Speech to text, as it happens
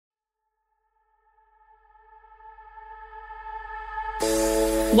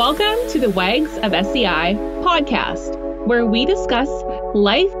Welcome to the Wags of SCI podcast, where we discuss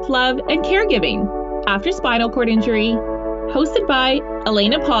life, love, and caregiving after spinal cord injury, hosted by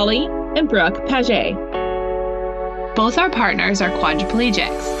Elena Polly and Brooke Paget. Both our partners are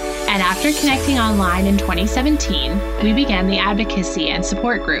quadriplegics, and after connecting online in 2017, we began the advocacy and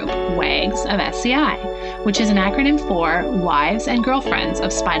support group WAGS of SCI, which is an acronym for Wives and Girlfriends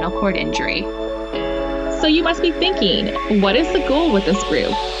of Spinal Cord Injury. So you must be thinking, what is the goal with this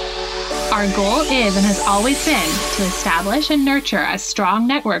group? Our goal is and has always been to establish and nurture a strong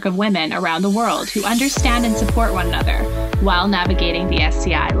network of women around the world who understand and support one another while navigating the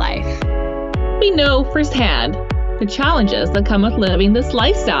SCI life. We know firsthand the challenges that come with living this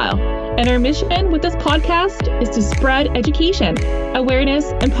lifestyle, and our mission with this podcast is to spread education,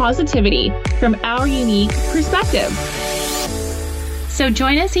 awareness, and positivity from our unique perspective. So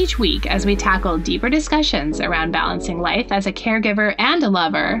join us each week as we tackle deeper discussions around balancing life as a caregiver and a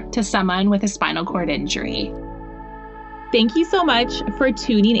lover to someone with a spinal cord injury. Thank you so much for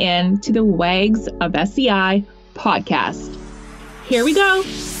tuning in to the Wags of SCI podcast. Here we go.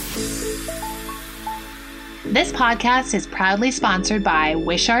 This podcast is proudly sponsored by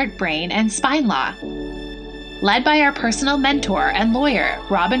Wishart Brain and Spine Law. Led by our personal mentor and lawyer,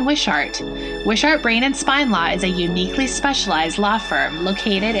 Robin Wishart, Wishart Brain and Spine Law is a uniquely specialized law firm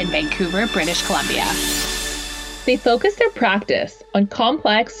located in Vancouver, British Columbia. They focus their practice on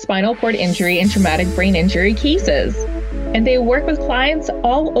complex spinal cord injury and traumatic brain injury cases, and they work with clients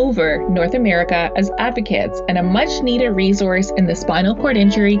all over North America as advocates and a much-needed resource in the spinal cord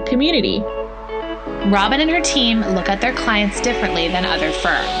injury community. Robin and her team look at their clients differently than other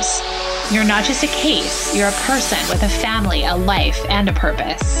firms. You're not just a case, you're a person with a family, a life, and a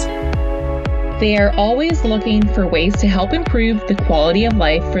purpose. They are always looking for ways to help improve the quality of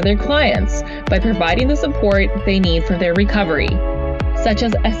life for their clients by providing the support they need for their recovery, such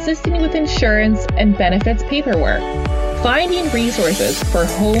as assisting with insurance and benefits paperwork, finding resources for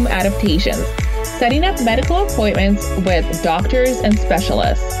home adaptations, setting up medical appointments with doctors and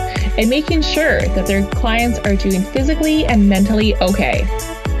specialists, and making sure that their clients are doing physically and mentally okay.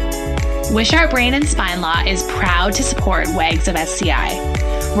 Wishart Brain and Spine Law is proud to support WAGS of SCI.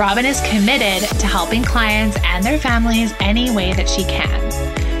 Robin is committed to helping clients and their families any way that she can,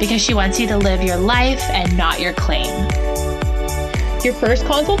 because she wants you to live your life and not your claim. Your first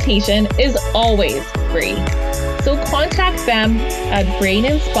consultation is always free. So contact them at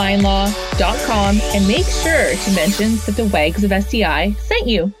brainandspinelaw.com and make sure to mention that the WAGS of SCI sent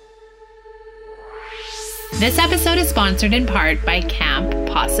you. This episode is sponsored in part by Camp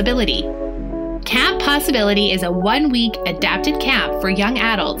Possibility. Camp Possibility is a one-week adapted camp for young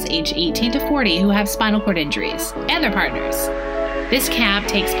adults aged 18 to 40 who have spinal cord injuries and their partners. This camp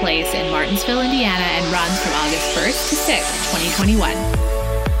takes place in Martinsville, Indiana, and runs from August 1st to 6th, 2021.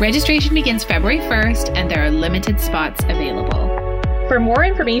 Registration begins February 1st, and there are limited spots available. For more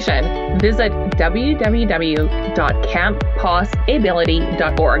information, visit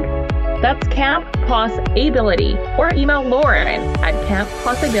www.camppossability.org. That's Camp Possibility, or email Lauren at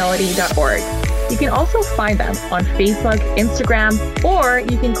camppossibility.org. You can also find them on Facebook, Instagram, or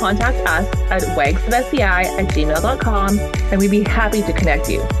you can contact us at wagsofsci@gmail.com, and we'd be happy to connect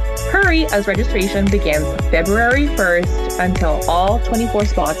you. Hurry, as registration begins February 1st until all 24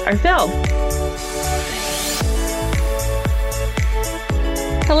 spots are filled.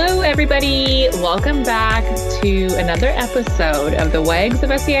 Hello, everybody. Welcome back to another episode of the Wags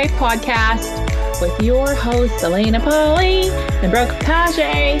of SCI podcast with your hosts, Elena Polly and Brooke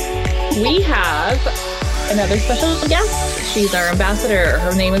Paget. We have another special guest. She's our ambassador.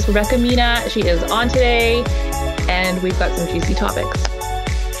 Her name is Rebecca Mina. She is on today, and we've got some juicy topics.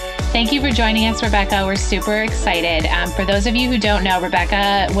 Thank you for joining us, Rebecca. We're super excited. For those of you who don't know,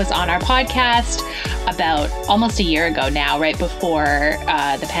 Rebecca was on our podcast about almost a year ago now, right before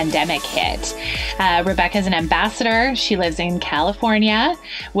the pandemic hit. Rebecca is an ambassador. She lives in California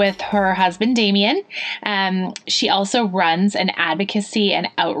with her husband, Damien. She also runs an advocacy and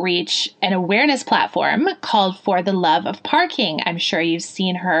outreach and awareness platform called For the Love of Parking. I'm sure you've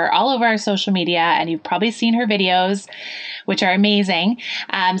seen her all over our social media, and you've probably seen her videos, which are amazing.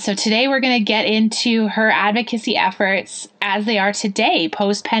 So today we're going to get into her advocacy efforts as they are today,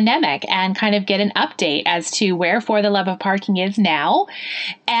 post-pandemic, and kind of get an update as to where For the Love of Parking is now.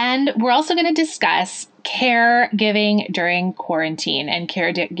 And we're also going to discuss caregiving during quarantine and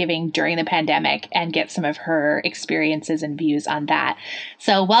caregiving during the pandemic and get some of her experiences and views on that.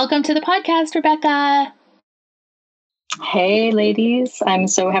 So welcome to the podcast, Rebecca. Hey, ladies. I'm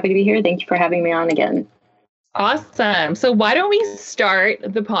so happy to be here. Thank you for having me on again. Awesome. So why don't we start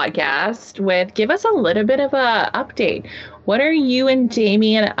the podcast with give us a little bit of a update. What are you and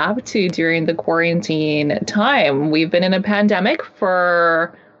Damien up to during the quarantine time? We've been in a pandemic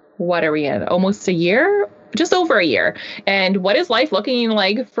for what are we in? Almost a year? Just over a year. And what is life looking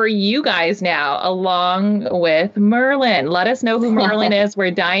like for you guys now, along with Merlin? Let us know who Merlin is.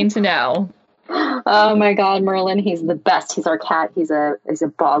 We're dying to know. Oh my God, Merlin, he's the best. He's our cat. He's a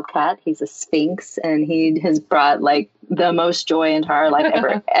bald cat. He's a sphinx, and he has brought like the most joy into our life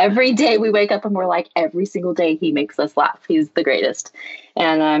ever. Every day we wake up and we're like, every single day he makes us laugh. He's the greatest.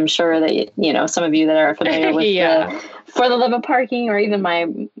 And I'm sure that, you know, some of you that are familiar with the For the Love of Parking, or even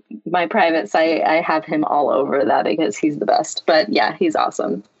my private site, I have him all over that because he's the best. But yeah, he's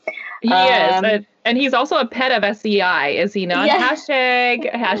awesome. He is. And he's also a pet of SCI, is he not? Yes. Hashtag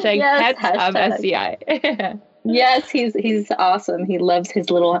yes, pets of SCI. Yes, he's awesome. He loves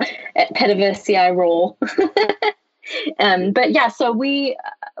his little pet of SCI role. But yeah, so we,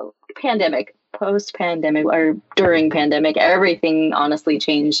 pandemic, post-pandemic, or during pandemic, everything honestly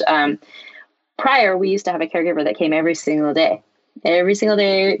changed. Prior, we used to have a caregiver that came every single day,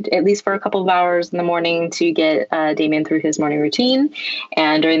 at least for a couple of hours in the morning to get Damien through his morning routine.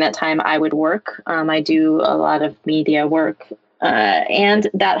 And during that time, I would work. I do a lot of media work, and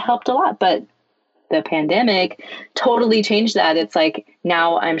that helped a lot. But the pandemic totally changed that. It's like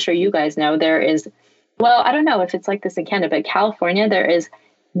now, I'm sure you guys know, there is, well, I don't know if it's like this in Canada, but California, there is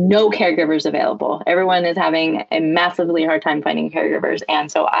no caregivers available. Everyone is having a massively hard time finding caregivers.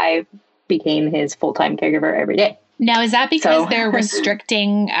 And so I became his full-time caregiver every day. Now, is that because they're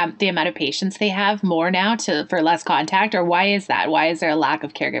restricting the amount of patients they have more now for less contact, or why is that? Why is there a lack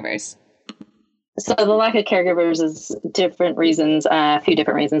of caregivers? So the lack of caregivers is different reasons, a few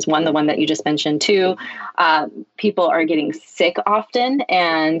different reasons. One, the one that you just mentioned. Two, people are getting sick often.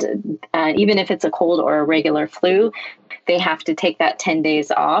 And even if it's a cold or a regular flu, they have to take that 10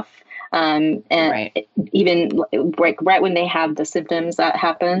 days off. And right. Even right when they have the symptoms, that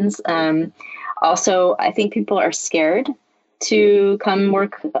happens. Also, I think people are scared to come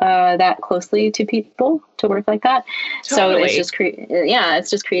work that closely to people, to work like that. Totally. So it's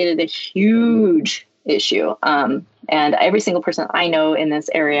just created a huge issue. And every single person I know in this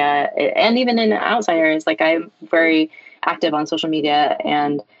area, and even in outside areas, like I'm very active on social media,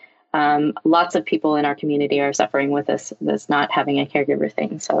 and lots of people in our community are suffering with this not having a caregiver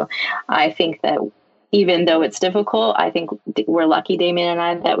thing. So I think that even though it's difficult, I think we're lucky, Damien and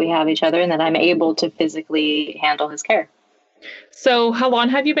I, that we have each other and that I'm able to physically handle his care. So how long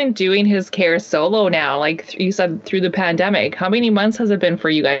have you been doing his care solo now? Like you said, through the pandemic, how many months has it been for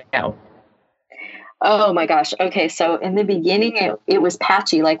you guys now? Oh my gosh. Okay. So in the beginning, it was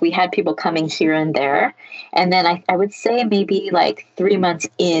patchy. Like we had people coming here and there. And then I would say maybe like 3 months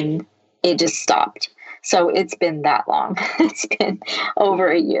in, it just stopped. So it's been that long. It's been over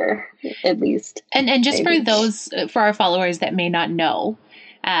a year at least. And just maybe. For our followers that may not know,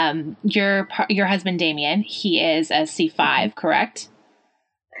 your husband, Damien, he is a C5, correct?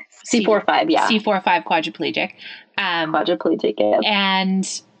 C4-5, yeah. C4-5 quadriplegic. Quadriplegic, yeah.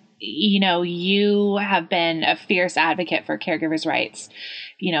 And, you know, you have been a fierce advocate for caregivers' rights,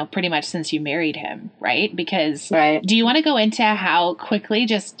 you know, pretty much since you married him, right? Because Do you want to go into how quickly,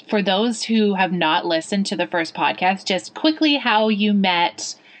 just for those who have not listened to the first podcast, just quickly how you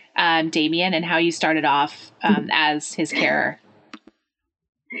met Damien and how you started off as his carer?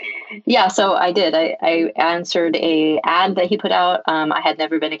 Yeah, so I did. I answered a ad that he put out. I had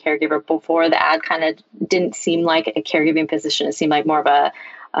never been a caregiver before. The ad kind of didn't seem like a caregiving position. It seemed like more of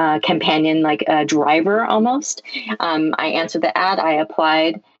a companion, like a driver almost. I answered the ad. I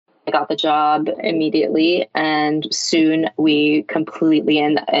applied. I got the job immediately. And soon we completely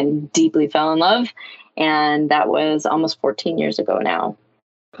and deeply fell in love. And that was almost 14 years ago now.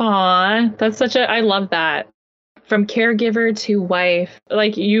 Aw, that's I love that. From caregiver to wife,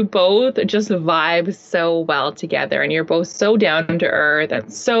 like you both just vibe so well together, and you're both so down to earth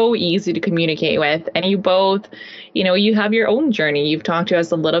and so easy to communicate with. And you both, you know, you have your own journey. You've talked to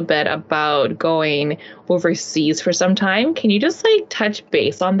us a little bit about going overseas for some time. Can you just like touch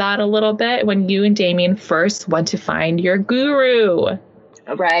base on that a little bit, when you and Damien first went to find your guru?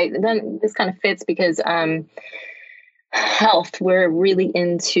 Right. Then this kind of fits because health, we're really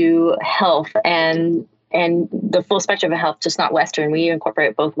into health and the full spectrum of health, just not Western. We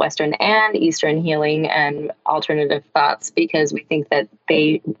incorporate both Western and Eastern healing and alternative thoughts because we think that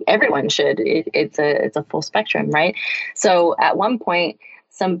everyone should. It's a full spectrum, right? So at one point,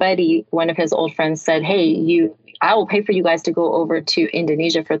 one of his old friends said, "Hey, I will pay for you guys to go over to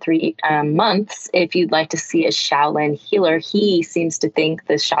Indonesia for 3 months if you'd like to see a Shaolin healer. The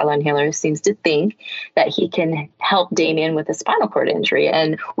Shaolin healer seems to think that he can help Damien with a spinal cord injury.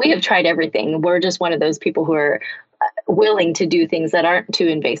 And we have tried everything. We're just one of those people who are willing to do things that aren't too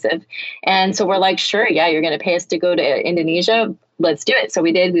invasive. And so we're like, sure, yeah, you're going to pay us to go to Indonesia. Let's do it. So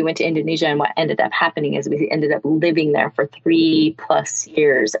we did. We went to Indonesia, and what ended up happening is we ended up living there for 3+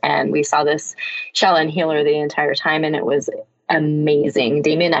 years, and we saw this Shaolin healer the entire time, and it was amazing.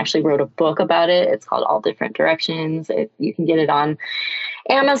 Damien actually wrote a book about it. It's called All Different Directions. You can get it on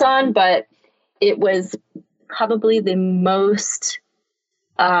Amazon, but it was probably the most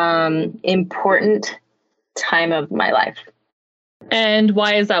important time of my life. And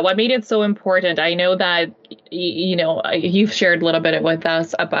why is that? What made it so important? I know that, you've shared a little bit with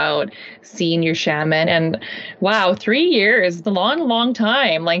us about seeing your shaman, and wow, 3 years, a long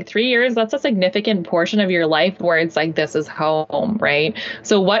time. Like 3 years, that's a significant portion of your life where it's like, this is home, right?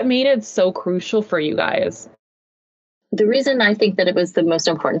 So what made it so crucial for you guys? The reason I think that it was the most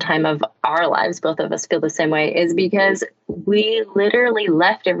important time of our lives, both of us feel the same way, is because we literally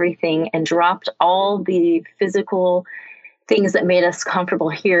left everything and dropped all the physical things that made us comfortable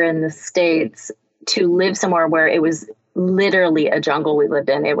here in the States to live somewhere where it was literally a jungle we lived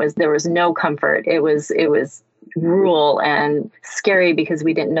in. There was no comfort. It was rural and scary because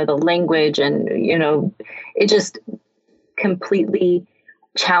we didn't know the language, and it just completely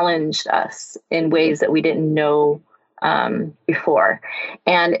challenged us in ways that we didn't know before.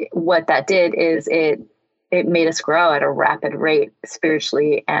 And what that did is it made us grow at a rapid rate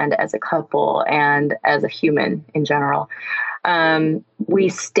spiritually and as a couple and as a human in general. We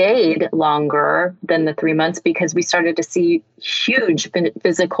stayed longer than the 3 months because we started to see huge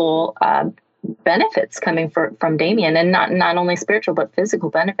physical benefits coming from Damien, and not only spiritual, but physical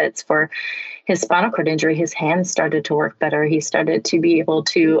benefits. For his spinal cord injury, his hands started to work better. He started to be able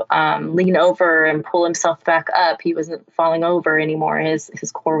to lean over and pull himself back up. He wasn't falling over anymore.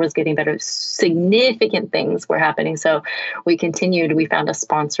 His core was getting better. Significant things were happening. So we continued. We found a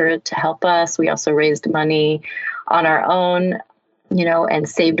sponsor to help us. We also raised money on our own, and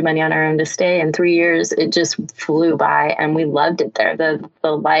saved money on our own to stay. In 3 years, it just flew by, and we loved it there. The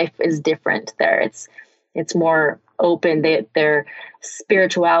life is different there. It's more open. Their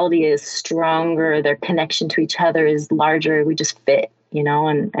spirituality is stronger. Their connection to each other is larger. We just fit,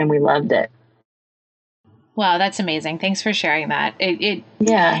 and we loved it. Wow, that's amazing. Thanks for sharing that.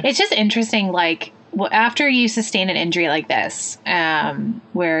 It's just interesting, like, after you sustain an injury like this,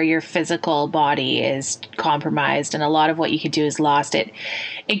 where your physical body is compromised and a lot of what you could do is lost, it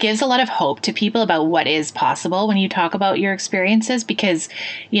gives a lot of hope to people about what is possible when you talk about your experiences, because,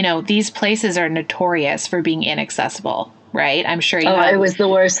 these places are notorious for being inaccessible, right? I'm sure it was the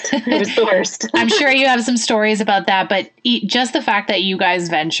worst. It was the worst. I'm sure you have some stories about that, but just the fact that you guys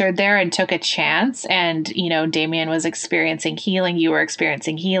ventured there and took a chance, and, Damien was experiencing healing, you were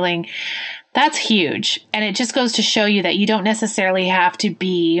experiencing healing. That's huge. And it just goes to show you that you don't necessarily have to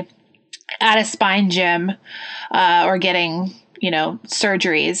be at a spine gym or getting,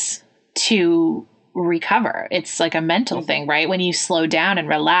 surgeries to recover. It's like a mental thing, right? When you slow down and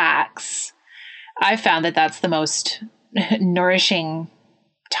relax, I found that that's the most nourishing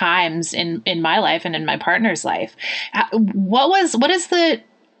times in my life and in my partner's life. What is the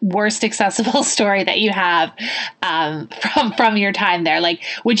worst accessible story that you have from your time there? Like,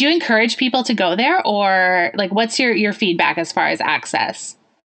 would you encourage people to go there, or like, what's your feedback as far as access?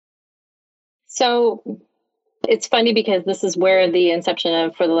 So it's funny because this is where the inception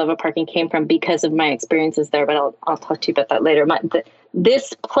of For the Love of Parking came from, because of my experiences there, but I'll talk to you about that later.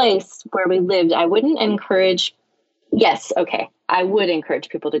 This place where we lived, I wouldn't encourage. Yes. Okay. I would encourage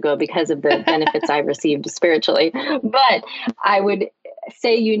people to go because of the benefits I received spiritually, but I would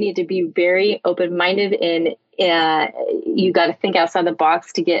say you need to be very open-minded, and you got to think outside the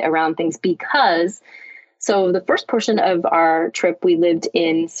box to get around things, because so the first portion of our trip, we lived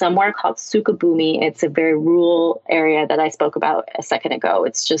in somewhere called Sukabumi. It's a very rural area that I spoke about a second ago.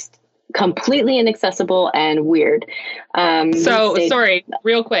 It's just completely inaccessible and weird. Sorry,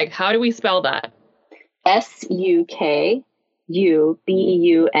 real quick. How do we spell that? Sukabumi,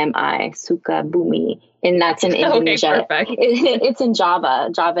 Sukabumi. And that's in Indonesia. Okay, perfect. It's in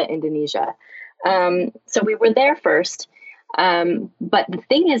Java, Indonesia. So we were there first. But the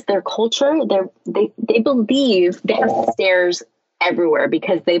thing is, their culture, they believe they have stairs everywhere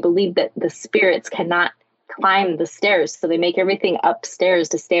because they believe that the spirits cannot climb the stairs. So they make everything upstairs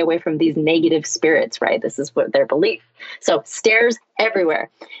to stay away from these negative spirits, right? This is what their belief. So stairs everywhere.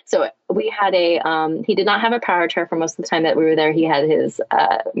 So we had he did not have a power chair for most of the time that we were there. He had his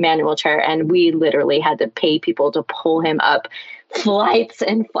manual chair, and we literally had to pay people to pull him up flights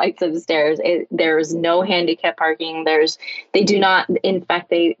and flights of stairs. There's no handicap parking. They do not, in fact,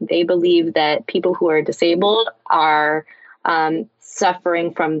 they believe that people who are disabled are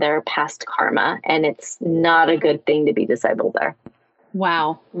suffering from their past karma, and it's not a good thing to be disabled there.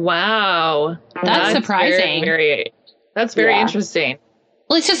 Wow. That's surprising. That's very interesting.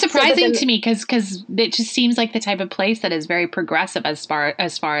 Well, it's just surprising to me because it just seems like the type of place that is very progressive as far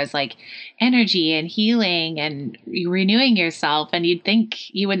as like energy and healing and renewing yourself. And you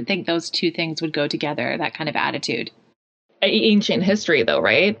wouldn't think those two things would go together, that kind of attitude. Ancient history though,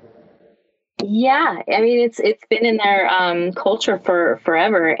 right? Yeah, I mean, it's been in their culture for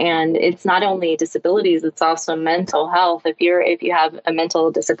forever, and it's not only disabilities; it's also mental health. If you have a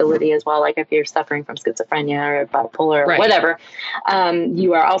mental disability as well, like if you're suffering from schizophrenia or bipolar or whatever,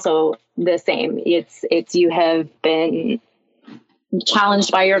 you are also the same. It's you have been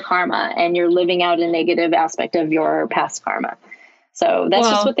challenged by your karma, and you're living out a negative aspect of your past karma. So that's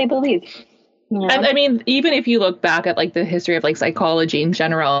just what they believe. Yeah. I mean, even if you look back at like the history of like psychology in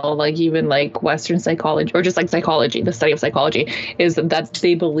general, like even like Western psychology or just like psychology, the study of psychology, is that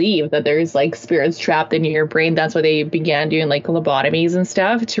they believe that there's like spirits trapped in your brain. That's why they began doing like lobotomies and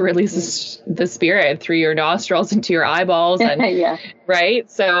stuff to release the spirit through your nostrils into your eyeballs. And right.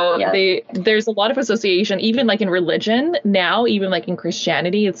 So there's a lot of association, even like in religion now, even like in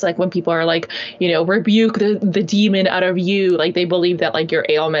Christianity, it's like when people are like, rebuke the demon out of you, like they believe that like your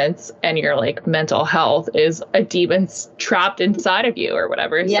ailments and your like mental health is a demon trapped inside of you or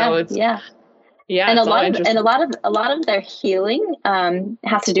whatever. So it's and a lot of their healing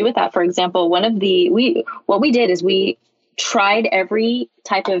has to do with that. For example, what we did is we tried every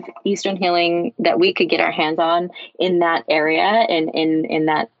type of Eastern healing that we could get our hands on in that area and in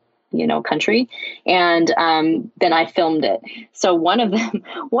that country, and then I filmed it. So one of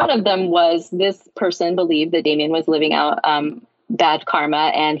them was, this person believed that Damien was living out bad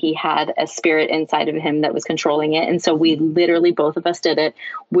karma, and he had a spirit inside of him that was controlling it. And so we literally, both of us did it.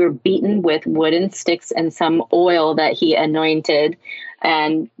 We're beaten with wooden sticks and some oil that he anointed,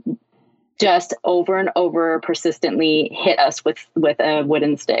 and just over and over persistently hit us with a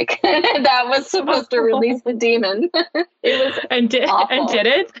wooden stick. That was supposed to release the demon. It was awful. Did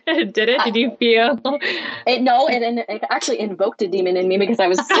it? Did you feel? It actually invoked a demon in me because I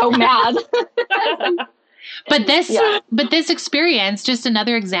was so mad. But this experience, just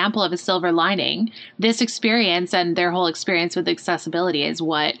another example of a silver lining, this experience and their whole experience with accessibility is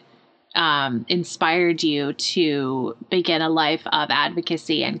what inspired you to begin a life of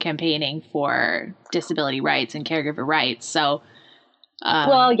advocacy and campaigning for disability rights and caregiver rights. So,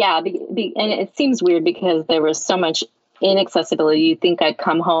 and it seems weird because there was so much inaccessibility. You'd think I'd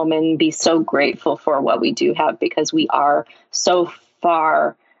come home and be so grateful for what we do have, because we are so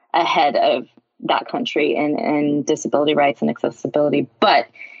far ahead of that country and disability rights and accessibility. But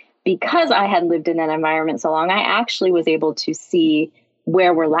because I had lived in that environment so long, I actually was able to see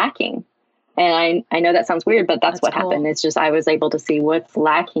where we're lacking. And I know that sounds weird, but that's what happened. It's just, I was able to see what's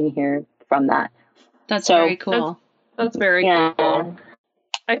lacking here from that. That's very cool. That's very cool.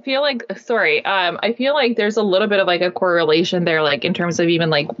 I feel like there's a little bit of like a correlation there, like in terms of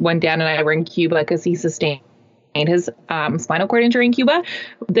even like when Dan and I were in Cuba, because he sustained his spinal cord injury in Cuba,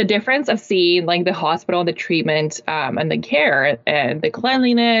 the difference of seeing like the hospital, the treatment and the care and the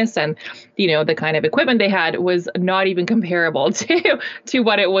cleanliness and, the kind of equipment they had was not even comparable to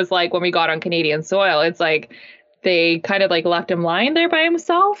what it was like when we got on Canadian soil. It's like they kind of like left him lying there by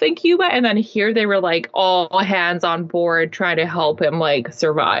himself in Cuba. And then here they were like all hands on board trying to help him like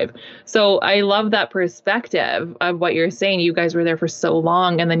survive. So I love that perspective of what you're saying. You guys were there for so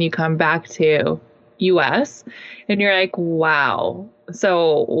long and then you come back to US and you're like, wow.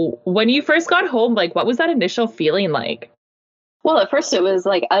 So when you first got home, like what was that initial feeling like? Well, at first it was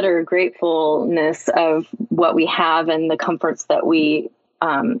like utter gratefulness of what we have and the comforts that we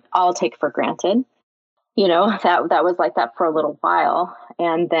all take for granted. That was like that for a little while.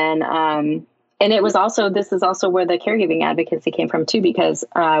 And then, and it was also, this is also where the caregiving advocacy came from too, because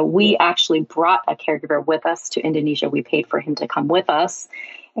we actually brought a caregiver with us to Indonesia. We paid for him to come with us.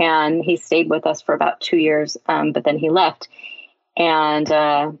 And he stayed with us for about 2 years, but then he left.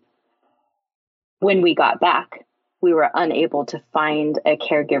 And when we got back, we were unable to find a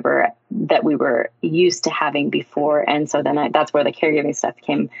caregiver that we were used to having before. And so then that's where the caregiving stuff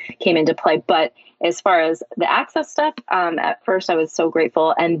came into play. But as far as the access stuff, at first I was so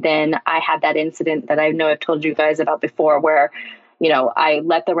grateful. And then I had that incident that I know I've told you guys about before where, you know, I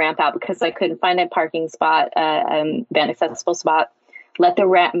let the ramp out because I couldn't find a parking spot, van accessible spot. Let the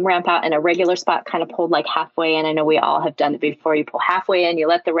ramp out, and a regular spot kind of pulled like halfway in. I know we all have done it before. You pull halfway in, you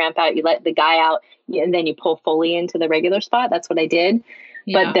let the ramp out, you let the guy out, and then you pull fully into the regular spot. That's what I did.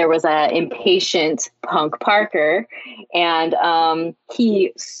 Yeah. But there was a impatient punk parker, and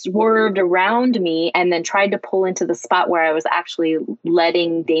he swerved around me and then tried to pull into the spot where I was actually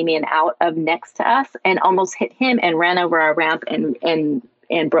letting Damien out of next to us, and almost hit him and ran over our ramp and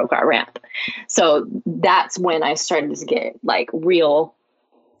broke our ramp. So that's when I started to get like real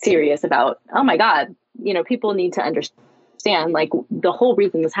serious about, oh my God, you know, people need to understand, like, the whole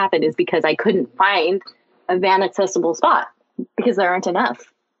reason this happened is because I couldn't find a van accessible spot because there aren't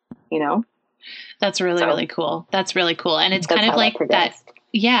enough, you know? That's really cool. That's really cool. And it's kind of like that.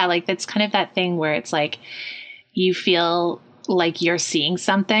 Yeah. Like that's kind of that thing where it's like, you feel like you're seeing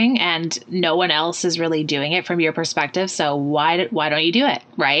something and no one else is really doing it from your perspective. So why don't you do it?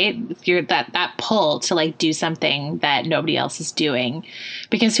 Right. You're that pull to like do something that nobody else is doing,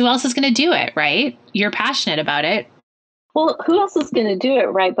 because who else is going to do it? Right. You're passionate about it. Well, who else is going to do it?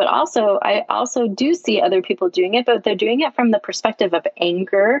 Right. But also, I also do see other people doing it, but they're doing it from the perspective of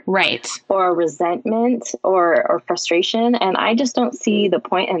anger. Right. Or resentment or frustration. And I just don't see the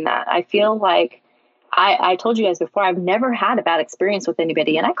point in that. I feel like I told you guys before, I've never had a bad experience with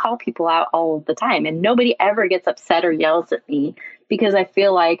anybody, and I call people out all the time, and nobody ever gets upset or yells at me, because I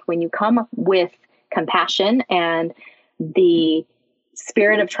feel like when you come with compassion and the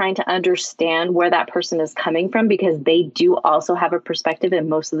spirit of trying to understand where that person is coming from, because they do also have a perspective, and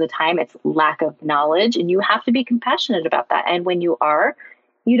most of the time it's lack of knowledge, and you have to be compassionate about that. And when you are,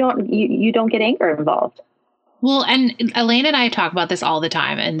 you don't get anger involved. Well, and Elaine and I talk about this all the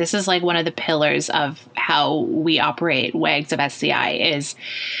time, and this is like one of the pillars of how we operate WAGs of SCI is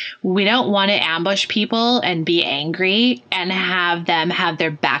we don't want to ambush people and be angry and have them have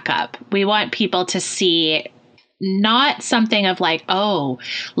their backup. We want people to see not something of like, oh,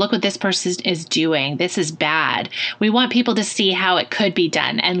 look what this person is doing. This is bad. We want people to see how it could be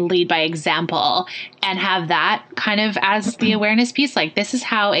done and lead by example and have that kind of as the awareness piece. Like, this is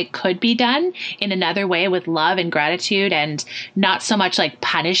how it could be done in another way with love and gratitude and not so much like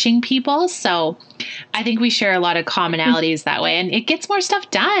punishing people. So I think we share a lot of commonalities that way, and it gets more stuff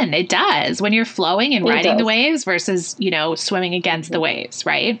done. It does when you're flowing and riding the waves versus, you know, swimming against the waves,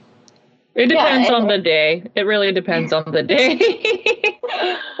 right? It depends on the day. It really depends on the day.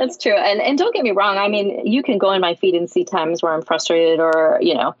 That's true. And don't get me wrong. I mean, you can go in my feed and see times where I'm frustrated, or,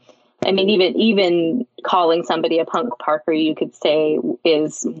 you know, I mean, even calling somebody a punk parker, you could say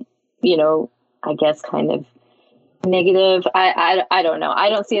is, you know, I guess kind of negative. I don't know. I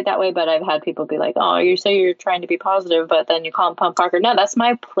don't see it that way, but I've had people be like, oh, you say you're trying to be positive, but then you call them punk parker. No, that's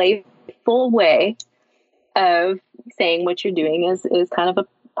my playful way of saying what you're doing is kind of a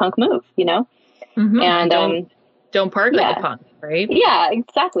punk move, you know? Mm-hmm. And don't park like a punk, right? Yeah,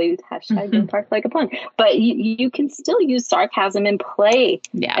 exactly. Hashtag don't park like a punk. But you can still use sarcasm and play.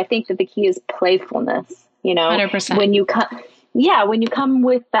 Yeah. I think that the key is playfulness, you know? 100%. When you come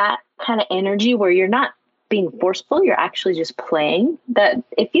with that kind of energy where you're not being forceful, you're actually just playing, that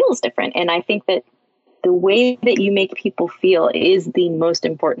it feels different. And I think that the way that you make people feel is the most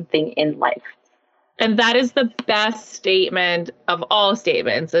important thing in life. And that is the best statement of all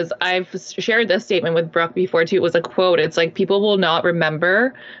statements. As I've shared this statement with Brooke before too. It was a quote. It's like, people will not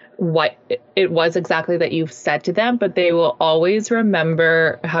remember what it was exactly that you've said to them, but they will always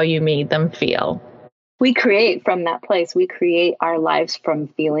remember how you made them feel. We create from that place. We create our lives from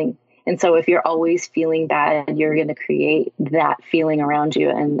feeling. And so if you're always feeling bad, you're going to create that feeling around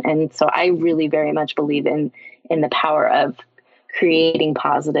you. And so I really very much believe in the power of creating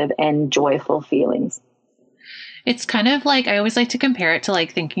positive and joyful feelings. It's kind of like, I always like to compare it to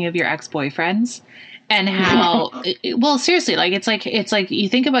like thinking of your ex-boyfriends and how, well, seriously, like, it's like you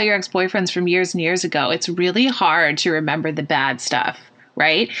think about your ex-boyfriends from years and years ago. It's really hard to remember the bad stuff,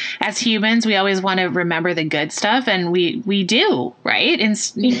 right? As humans, we always want to remember the good stuff, and we do, right? And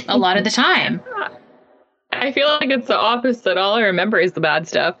a lot of the time. I feel like it's the opposite. All I remember is the bad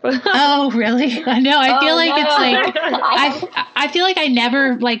stuff. Oh, really? I know. I feel like it's like, I feel like I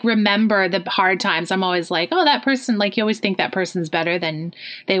never like remember the hard times. I'm always like, oh, that person, like, you always think that person's better than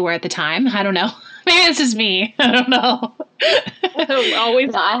they were at the time. I don't know. Maybe it's just me. I don't know.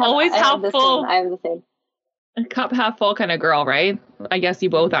 always helpful. I have the same. A cup half full kind of girl, right? I guess you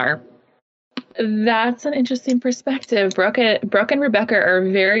both are. That's an interesting perspective. Brooke and Rebecca are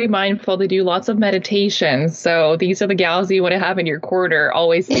very mindful. They do lots of meditation. So these are the gals you want to have in your corner,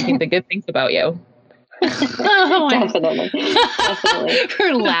 always thinking the good things about you. Oh, Definitely.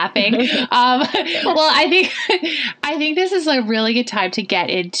 We're laughing. Well, I think this is a really good time to get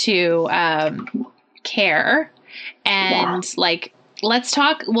into care and like let's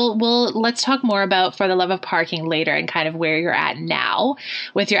talk let's talk more about For the Love of Parking later and kind of where you're at now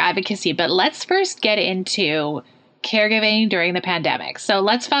with your advocacy, but let's first get into caregiving during the pandemic. So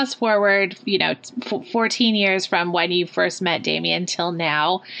let's fast forward, 14 years from when you first met Damien till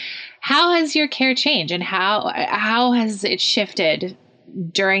now. How has your care changed and how has it shifted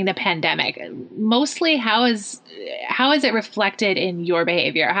during the pandemic? Mostly, how is it reflected in your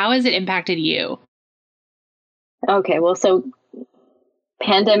behavior? How has it impacted you? Okay, well, so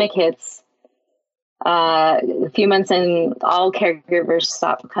pandemic hits. A few months in, all caregivers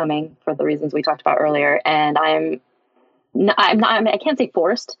stopped coming for the reasons we talked about earlier, and I can't say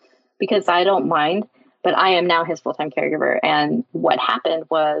forced because I don't mind, but I am now his full-time caregiver. And what happened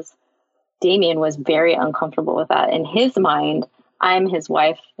was Damien was very uncomfortable with that. In his mind, I'm his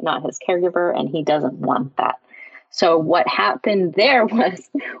wife, not his caregiver, and he doesn't want that. So what happened there was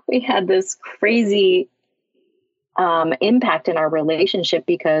we had this crazy impact in our relationship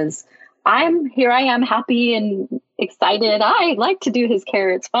because I am happy and excited. I like to do his care.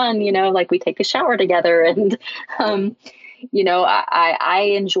 It's fun, like we take a shower together and, I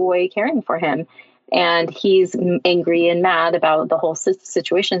enjoy caring for him. And he's angry and mad about the whole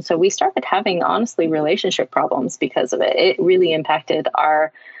situation. So we started having, honestly, relationship problems because of it. It really impacted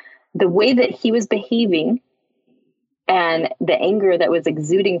the way that he was behaving, and the anger that was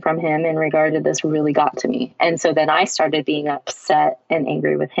exuding from him in regard to this really got to me. And so then I started being upset and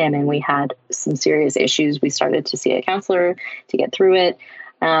angry with him, and we had some serious issues. We started to see a counselor to get through it.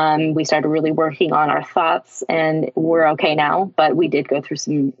 We started really working on our thoughts, and we're okay now, but we did go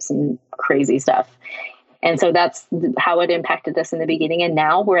through some crazy stuff. And so that's how it impacted us in the beginning. And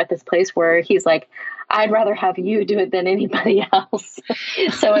now we're at this place where he's like, I'd rather have you do it than anybody else.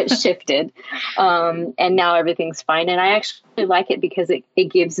 So it shifted. And now everything's fine. And I actually like it because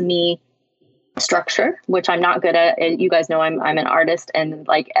it gives me structure, which I'm not good at. You guys know I'm an artist, and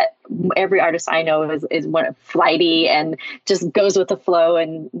like every artist I know is one flighty and just goes with the flow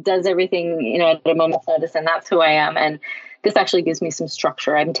and does everything, at a moment's notice. And that's who I am. And this actually gives me some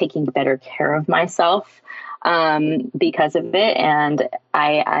structure. I'm taking better care of myself because of it, and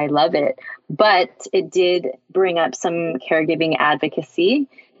I love it. But it did bring up some caregiving advocacy.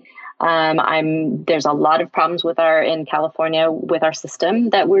 There's a lot of problems in California with our system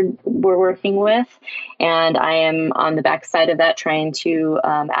that we're working with, and I am on the backside of that trying to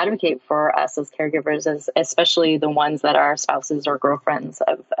advocate for us as caregivers, especially the ones that are spouses or girlfriends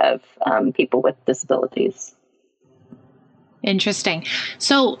of people with disabilities. Interesting.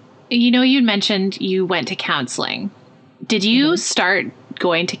 So, you'd mentioned you went to counseling. Did you start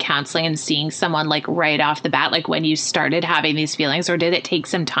going to counseling and seeing someone like right off the bat, like when you started having these feelings, or did it take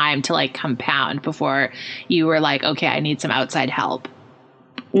some time to like compound before you were like, okay, I need some outside help?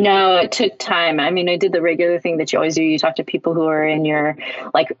 No, it took time. I mean, I did the regular thing that you always do. You talk to people who are in your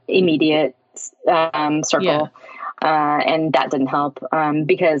like immediate circle. Yeah. And that didn't help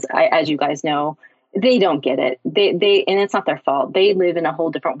because as you guys know, they don't get it. They and it's not their fault. They live in a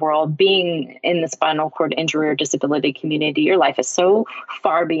whole different world. Being in the spinal cord injury or disability community, your life is so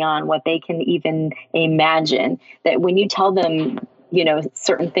far beyond what they can even imagine that when you tell them,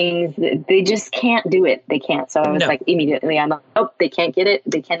 certain things, they just can't do it. They can't. So I was like, immediately, I'm like, oh, they can't get it.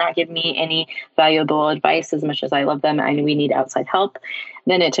 They cannot give me any valuable advice as much as I love them. We need outside help.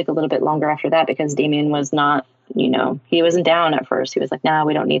 Then it took a little bit longer after that because Damien was not, he wasn't down at first. He was like, nah,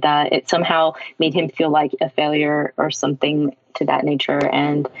 we don't need that. It somehow made him feel like a failure or something to that nature.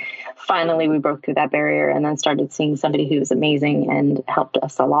 And finally we broke through that barrier and then started seeing somebody who was amazing and helped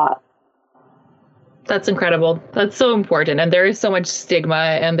us a lot. That's incredible. That's so important. And there is so much stigma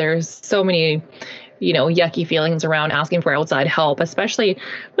and there's so many, yucky feelings around asking for outside help, especially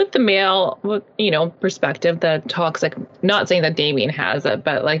with the male, perspective, the toxic, not saying that Damien has it,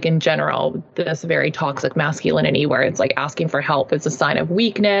 but like in general, this very toxic masculinity where it's like asking for help is a sign of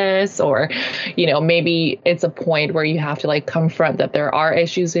weakness, or, maybe it's a point where you have to like confront that there are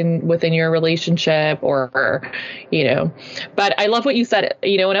issues within your relationship or, but I love what you said,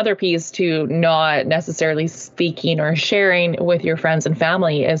 another piece to not necessarily speaking or sharing with your friends and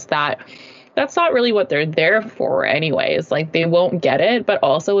family is that that's not really what they're there for anyways. Like, they won't get it, but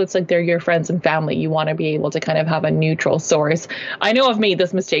also it's like they're your friends and family. You want to be able to kind of have a neutral source. I know I've made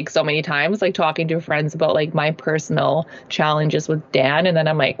this mistake so many times, like talking to friends about like my personal challenges with Dan, and then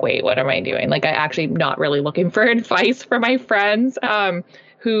I'm like, wait, what am I doing? Like, I actually not really looking for advice for my friends,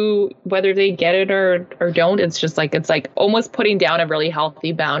 who, whether they get it or don't, it's like almost putting down a really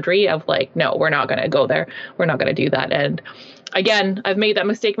healthy boundary of like, no, we're not going to go there. We're not going to do that. And again, I've made that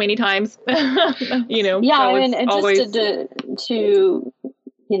mistake many times, you know. Yeah, so and always... just to,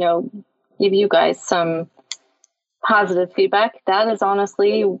 you know, give you guys some positive feedback, that is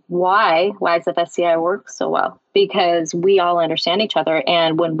honestly why Wags of SCI works so well, because we all understand each other.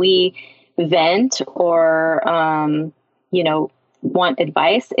 And when we vent or, you know, want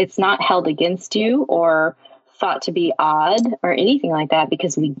advice, it's not held against you or thought to be odd or anything like that,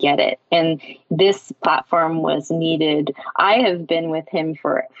 because we get it. And this platform was needed. I have been with him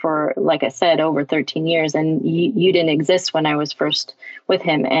for like I said, over 13 years, and you didn't exist when I was first with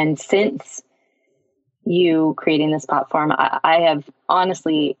him. And since you creating this platform, I have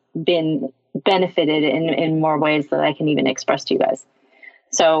honestly been benefited in more ways that I can even express to you guys.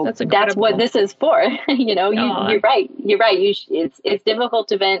 So that's what this is for. You know, you're right. You're right. It's difficult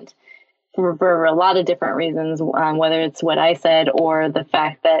to vent for a lot of different reasons, whether it's what I said or the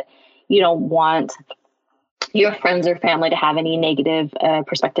fact that you don't want your friends or family to have any negative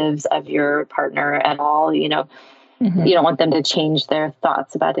perspectives of your partner at all. You know, you don't want them to change their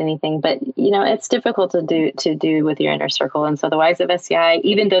thoughts about anything, but you know, it's difficult to do with your inner circle. And so the Wags of SCI,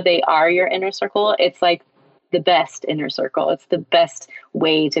 even though they are your inner circle, it's like the best inner circle. It's the best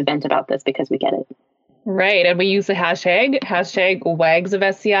way to vent about this because we get it. Right. And we use the hashtag Wags of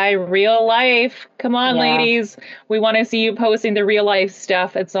SCI real life. Come on, ladies. We want to see you posting the real life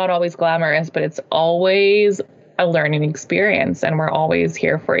stuff. It's not always glamorous, but it's always a learning experience. And we're always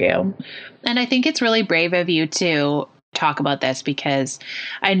here for you. And I think it's really brave of you to talk about this, because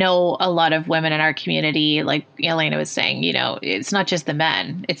I know a lot of women in our community, like Elena was saying, you know, it's not just the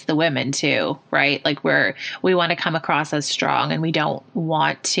men, it's the women too, right? Like we want to come across as strong, and we don't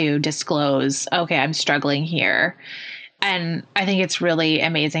want to disclose, okay, I'm struggling here. And I think it's really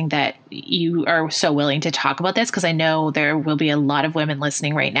amazing that you are so willing to talk about this, because I know there will be a lot of women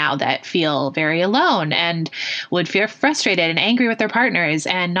listening right now that feel very alone and would feel frustrated and angry with their partners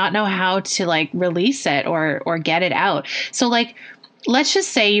and not know how to like release it or get it out. So like, let's just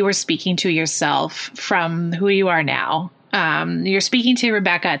say you were speaking to yourself from who you are now. You're speaking to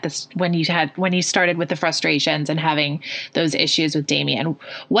Rebecca at this when you started with the frustrations and having those issues with Damien.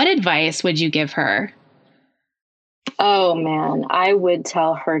 What advice would you give her? Oh man, I would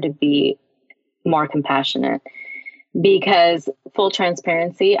tell her to be more compassionate, because full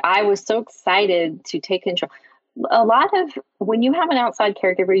transparency, I was so excited to take control. A lot of when you have an outside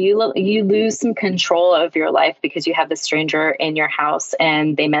caregiver, you lose some control of your life because you have this stranger in your house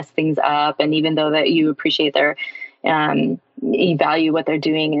and they mess things up. And even though that you appreciate you value what they're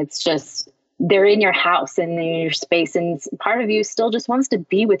doing, it's just, they're in your house and in your space, and part of you still just wants to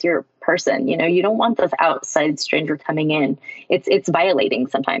be with your person. You know, you don't want this outside stranger coming in. It's violating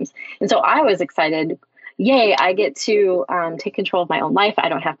sometimes. And so I was excited. Yay, I get to take control of my own life. I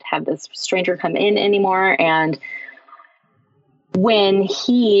don't have to have this stranger come in anymore. And when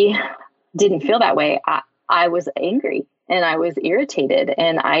he didn't feel that way, I was angry and I was irritated,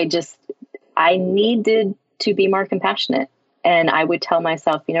 and I needed to be more compassionate. And I would tell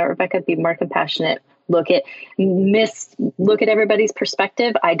myself, you know, Rebecca, be more compassionate. Look at everybody's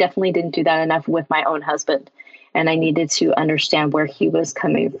perspective. I definitely didn't do that enough with my own husband. And I needed to understand where he was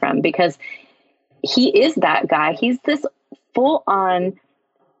coming from, because he is that guy. He's this full on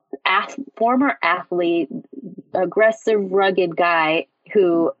former athlete, aggressive, rugged guy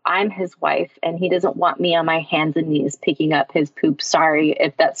who I'm his wife, and he doesn't want me on my hands and knees picking up his poop. Sorry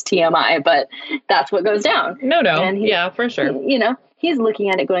if that's TMI, but that's what goes down. No. And yeah, for sure. You know, he's looking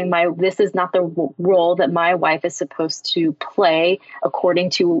at it going, this is not the role that my wife is supposed to play according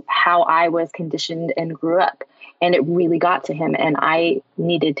to how I was conditioned and grew up. And it really got to him. And I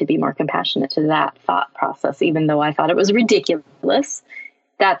needed to be more compassionate to that thought process, even though I thought it was ridiculous.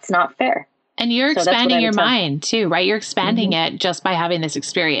 That's not fair. And you're expanding your mind too, right? You're expanding it just by having this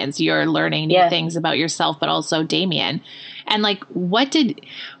experience. You're learning new things about yourself, but also Damien. And like, what did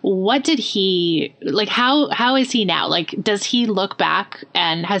he, like, how is he now? Like, does he look back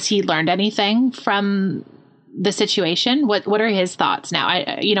and has he learned anything from the situation? What are his thoughts now?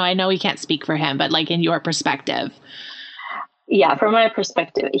 I know he can't speak for him, but like in your perspective. Yeah, from my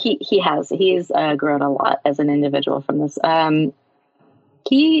perspective, he's grown a lot as an individual from this.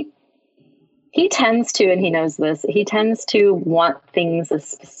 He tends to, and he knows this, he tends to want things a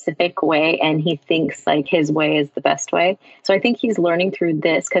specific way, and he thinks like his way is the best way. So I think he's learning through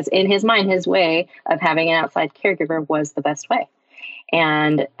this, because in his mind, his way of having an outside caregiver was the best way.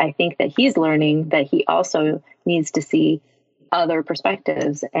 And I think that he's learning that he also needs to see other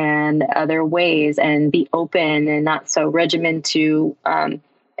perspectives and other ways and be open and not so regimented to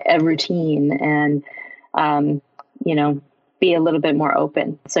a routine and, be a little bit more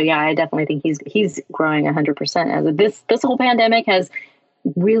open. So yeah, I definitely think he's growing 100%. As this whole pandemic has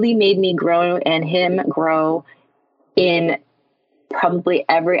really made me grow and him grow in probably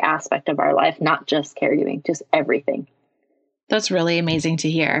every aspect of our life, not just caregiving, just everything. That's really amazing to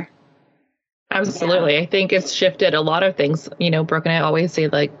hear. Absolutely. Yeah. I think it's shifted a lot of things. Brooke and I always say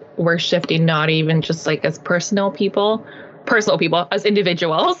like we're shifting not even just like as personal people, as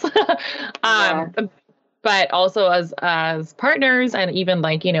individuals, but also as partners, and even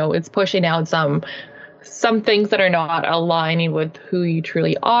like, it's pushing out some things that are not aligning with who you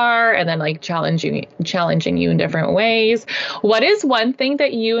truly are, and then like challenging you in different ways. What is one thing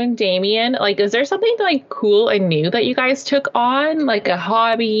that you and Damien, like, is there something like cool and new that you guys took on, like a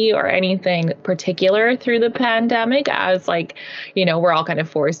hobby or anything particular through the pandemic, as like, we're all kind of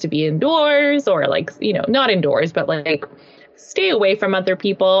forced to be indoors, or like, not indoors, but like stay away from other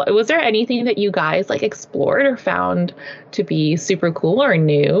people? Was there anything that you guys like explored or found to be super cool or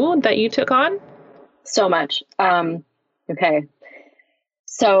new that you took on? So much. Okay.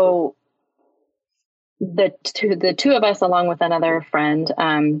 So the two of us, along with another friend,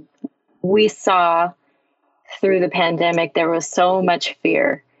 we saw through the pandemic, there was so much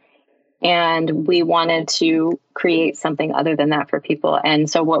fear, and we wanted to create something other than that for people. And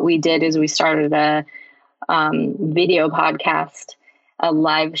so what we did is we started a video podcast, a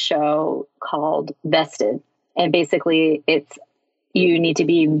live show called Vested. And basically you need to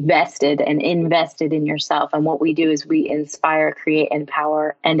be vested and invested in yourself. And what we do is we inspire, create,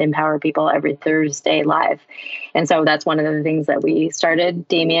 empower people every Thursday live. And so that's one of the things that we started.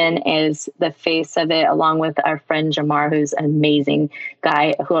 Damien is the face of it, along with our friend Jamar, who's an amazing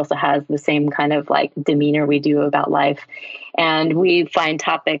guy who also has the same kind of like demeanor we do about life. And we find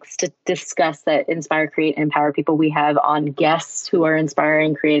topics to discuss that inspire, create, empower people. We have on guests who are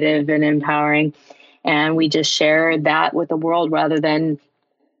inspiring, creative, and empowering. And we just share that with the world rather than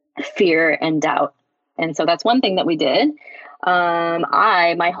fear and doubt. And so that's one thing that we did.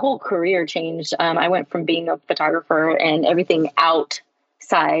 My whole career changed. I went from being a photographer and everything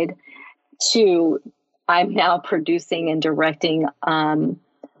outside to I'm now producing and directing online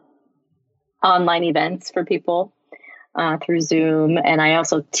events for people through Zoom. And I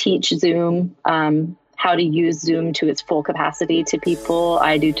also teach Zoom, how to use Zoom to its full capacity to people.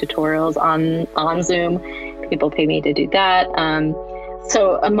 I do tutorials on Zoom. People pay me to do that.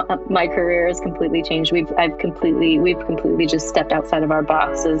 So my career has completely changed. We've completely just stepped outside of our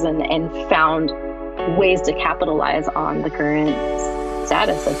boxes and found ways to capitalize on the current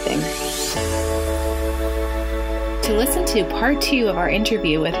status of things. To listen to part 2 of our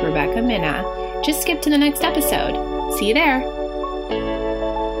interview with Rebecca Minna, just skip to the next episode. See you there.